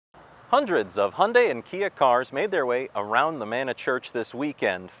Hundreds of Hyundai and Kia cars made their way around the Manna Church this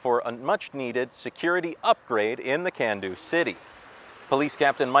weekend for a much-needed security upgrade in the can-do city. Police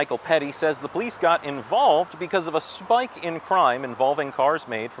Captain Michael Petty says the police got involved because of a spike in crime involving cars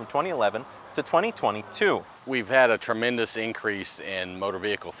made from 2011 to 2022. We've had a tremendous increase in motor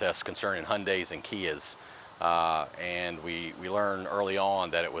vehicle thefts concerning Hyundais and Kias. And we learned early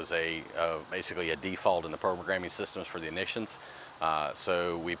on that it was basically a default in the programming systems for the ignitions.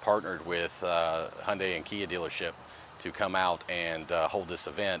 So we partnered with Hyundai and Kia dealership to come out and hold this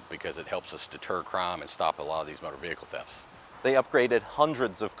event because it helps us deter crime and stop a lot of these motor vehicle thefts. They upgraded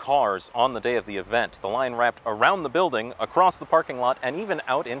hundreds of cars on the day of the event. The line wrapped around the building, across the parking lot, and even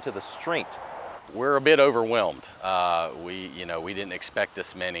out into the street. We're a bit overwhelmed. We didn't expect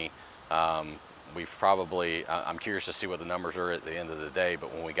this many. I'm curious to see what the numbers are at the end of the day,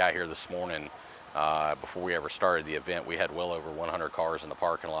 but when we got here this morning, before we ever started the event, we had well over 100 cars in the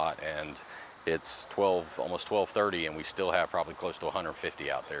parking lot, and it's almost 12:30, and we still have probably close to 150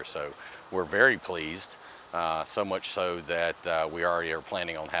 out there. So we're very pleased, so much so that we already are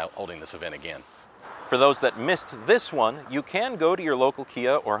planning on holding this event again. For those that missed this one, you can go to your local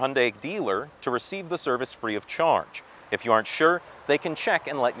Kia or Hyundai dealer to receive the service free of charge. If you aren't sure, they can check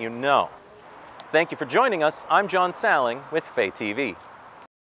and let you know. Thank you for joining us. I'm John Salling with FayTV.